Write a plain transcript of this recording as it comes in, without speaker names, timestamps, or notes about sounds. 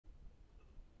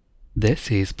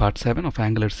This is part 7 of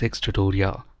Angular 6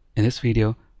 tutorial. In this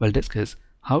video, we'll discuss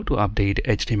how to update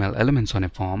HTML elements on a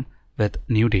form with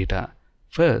new data.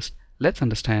 First, let's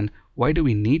understand why do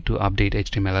we need to update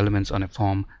HTML elements on a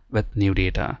form with new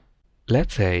data.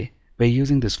 Let's say we're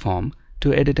using this form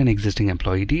to edit an existing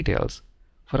employee details.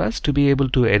 For us to be able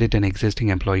to edit an existing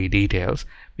employee details,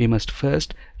 we must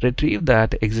first retrieve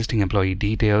that existing employee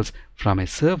details from a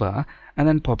server and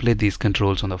then populate these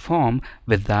controls on the form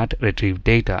with that retrieved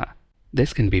data.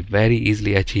 This can be very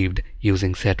easily achieved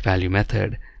using Setvalue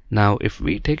method. Now, if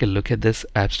we take a look at this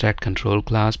abstract control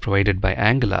class provided by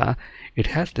Angular, it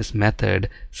has this method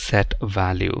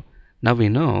Setvalue. Now we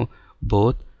know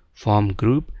both form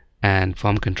group and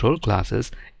form control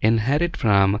classes inherit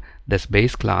from this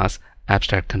base class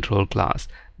abstract control class.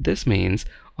 This means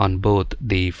on both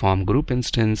the form group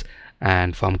instance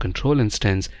and form control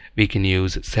instance, we can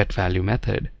use Setvalue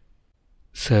method.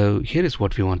 So here is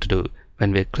what we want to do.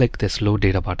 When we click this load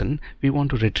data button, we want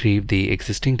to retrieve the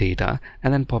existing data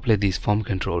and then populate these form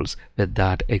controls with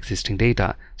that existing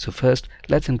data. So first,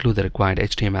 let's include the required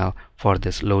HTML for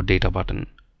this load data button.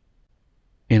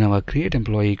 In our create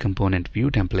employee component view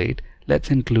template,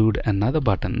 let's include another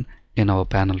button in our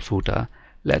panel footer.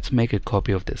 Let's make a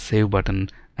copy of this save button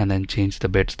and then change the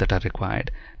bits that are required.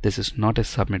 This is not a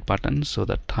submit button, so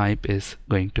the type is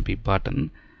going to be button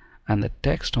and the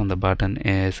text on the button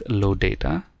is load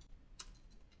data.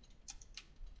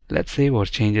 Let's save our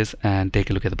changes and take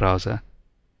a look at the browser.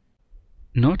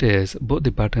 Notice both the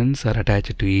buttons are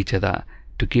attached to each other.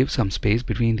 To give some space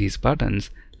between these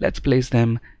buttons, let's place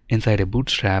them inside a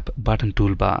Bootstrap button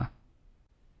toolbar.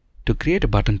 To create a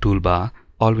button toolbar,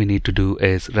 all we need to do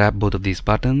is wrap both of these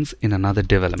buttons in another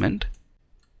div element.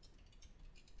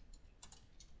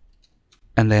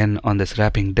 And then on this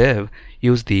wrapping div,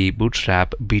 use the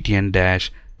Bootstrap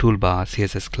btn-toolbar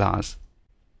CSS class.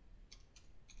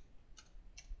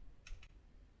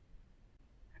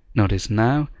 Notice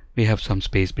now we have some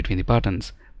space between the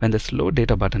buttons. When this load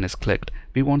data button is clicked,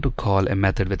 we want to call a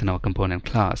method within our component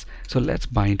class. So let's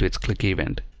bind to its click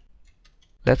event.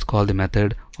 Let's call the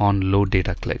method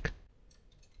onLoadDataClick.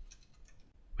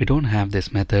 We don't have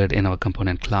this method in our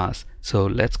component class, so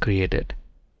let's create it.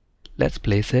 Let's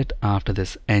place it after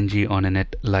this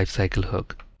ngOnInit lifecycle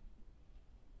hook.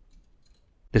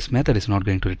 This method is not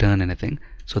going to return anything,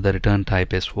 so the return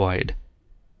type is void.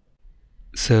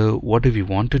 So what do we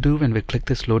want to do when we click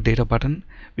this load data button?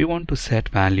 We want to set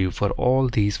value for all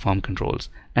these form controls,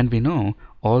 and we know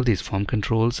all these form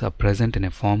controls are present in a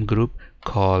form group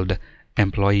called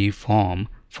employee form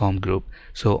group.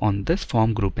 So on this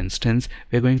form group instance,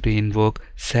 we're going to invoke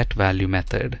Setvalue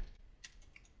method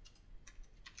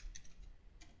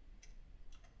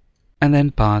and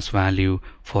then pass value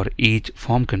for each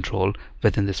form control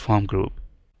within this form group.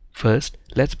 First,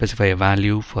 let's specify a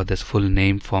value for this full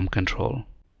name form control.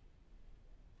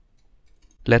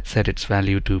 Let's set its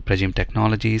value to Presume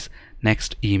Technologies,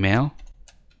 next email,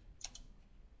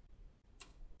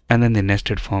 and then the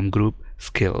nested form group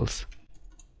skills.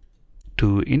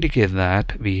 To indicate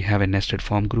that we have a nested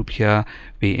form group here,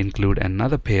 we include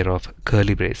another pair of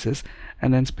curly braces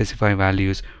and then specify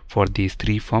values for these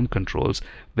three form controls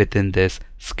within this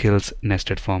skills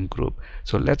nested form group.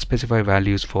 So let's specify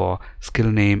values for skill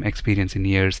name, experience in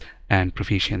years, and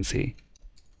proficiency.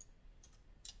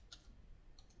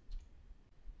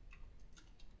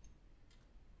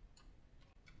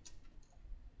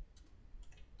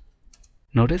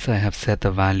 Notice I have set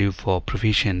the value for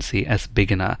proficiency as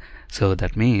beginner. So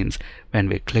that means when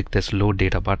we click this load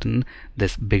data button,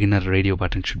 this beginner radio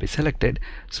button should be selected.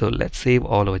 So let's save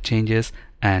all our changes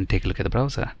and take a look at the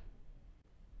browser.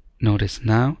 Notice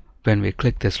now when we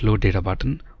click this load data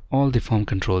button, all the form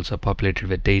controls are populated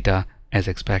with data as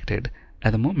expected.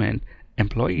 At the moment,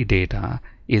 employee data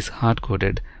is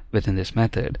hard-coded within this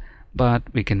method, but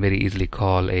we can very easily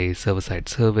call a server-side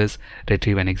service,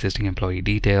 retrieve an existing employee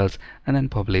details, and then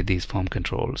populate these form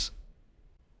controls.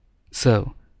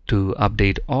 So to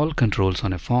update all controls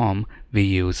on a form, we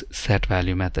use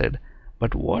Setvalue method.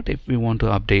 But what if we want to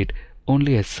update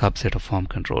only a subset of form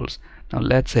controls? Now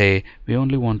let's say we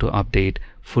only want to update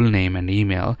full name and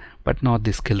email, but not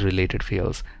the skill related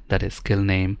fields, that is skill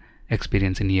name,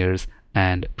 experience in years,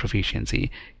 and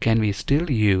proficiency. Can we still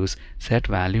use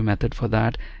Setvalue method for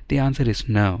that? The answer is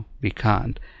no, we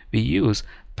can't. We use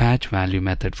Patchvalue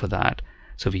method for that.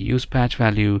 So we use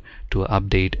Patchvalue to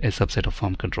update a subset of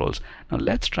form controls. Now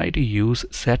let's try to use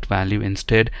Setvalue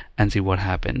instead and see what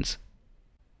happens.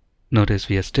 Notice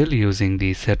we are still using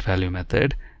the Setvalue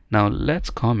method. Now let's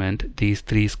comment these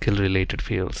three skill related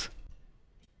fields.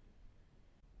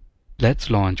 Let's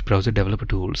launch Browser Developer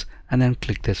Tools and then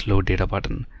click this Load Data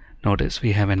button. notice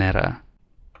we have an error.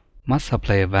 Must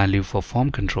supply a value for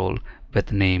form control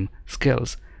with name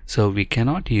skills. So we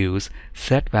cannot use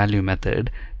Setvalue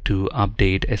method to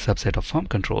update a subset of form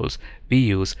controls. We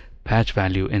use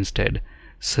Patchvalue instead.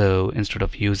 So instead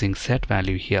of using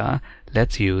Setvalue here,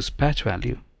 let's use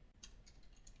Patchvalue.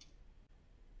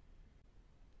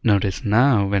 Notice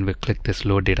now when we click this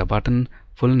load data button,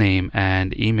 full name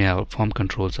and email form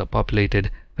controls are populated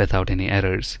without any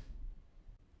errors.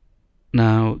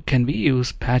 Now, can we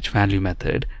use Patchvalue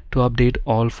method to update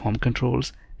all form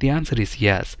controls? The answer is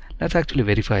yes. Let's actually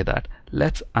verify that.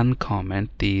 Let's uncomment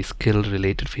the skill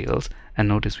related fields and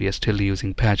notice we are still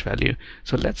using Patchvalue.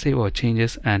 So let's save our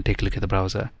changes and take a look at the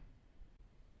browser.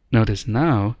 Notice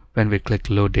now when we click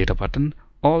load data button,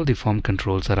 all the form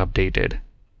controls are updated.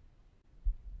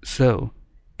 So,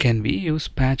 can we use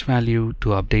Patchvalue to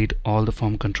update all the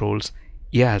form controls?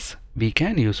 Yes, we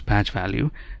can use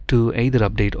Patchvalue to either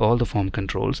update all the form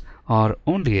controls or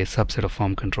only a subset of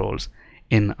form controls.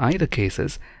 In either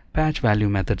cases, Patchvalue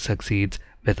method succeeds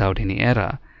without any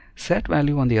error.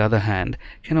 Setvalue, on the other hand,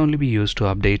 can only be used to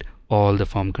update all the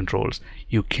form controls.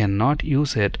 You cannot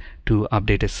use it to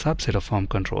update a subset of form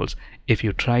controls. If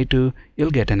you try to,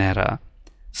 you'll get an error.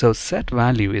 So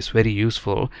Setvalue is very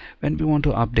useful when we want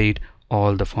to update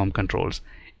all the form controls.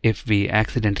 If we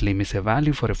accidentally miss a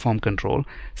value for a form control,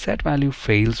 Setvalue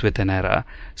fails with an error,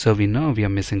 so we know we are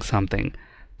missing something.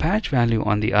 Patchvalue,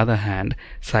 on the other hand,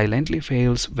 silently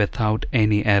fails without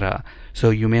any error,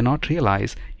 so you may not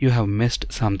realize you have missed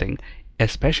something,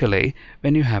 especially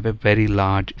when you have a very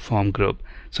large form group.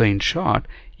 So in short,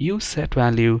 use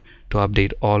Setvalue to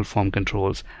update all form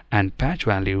controls and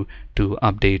Patchvalue to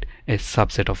update a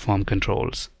subset of form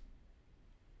controls.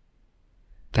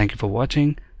 Thank you for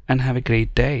watching and have a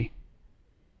great day.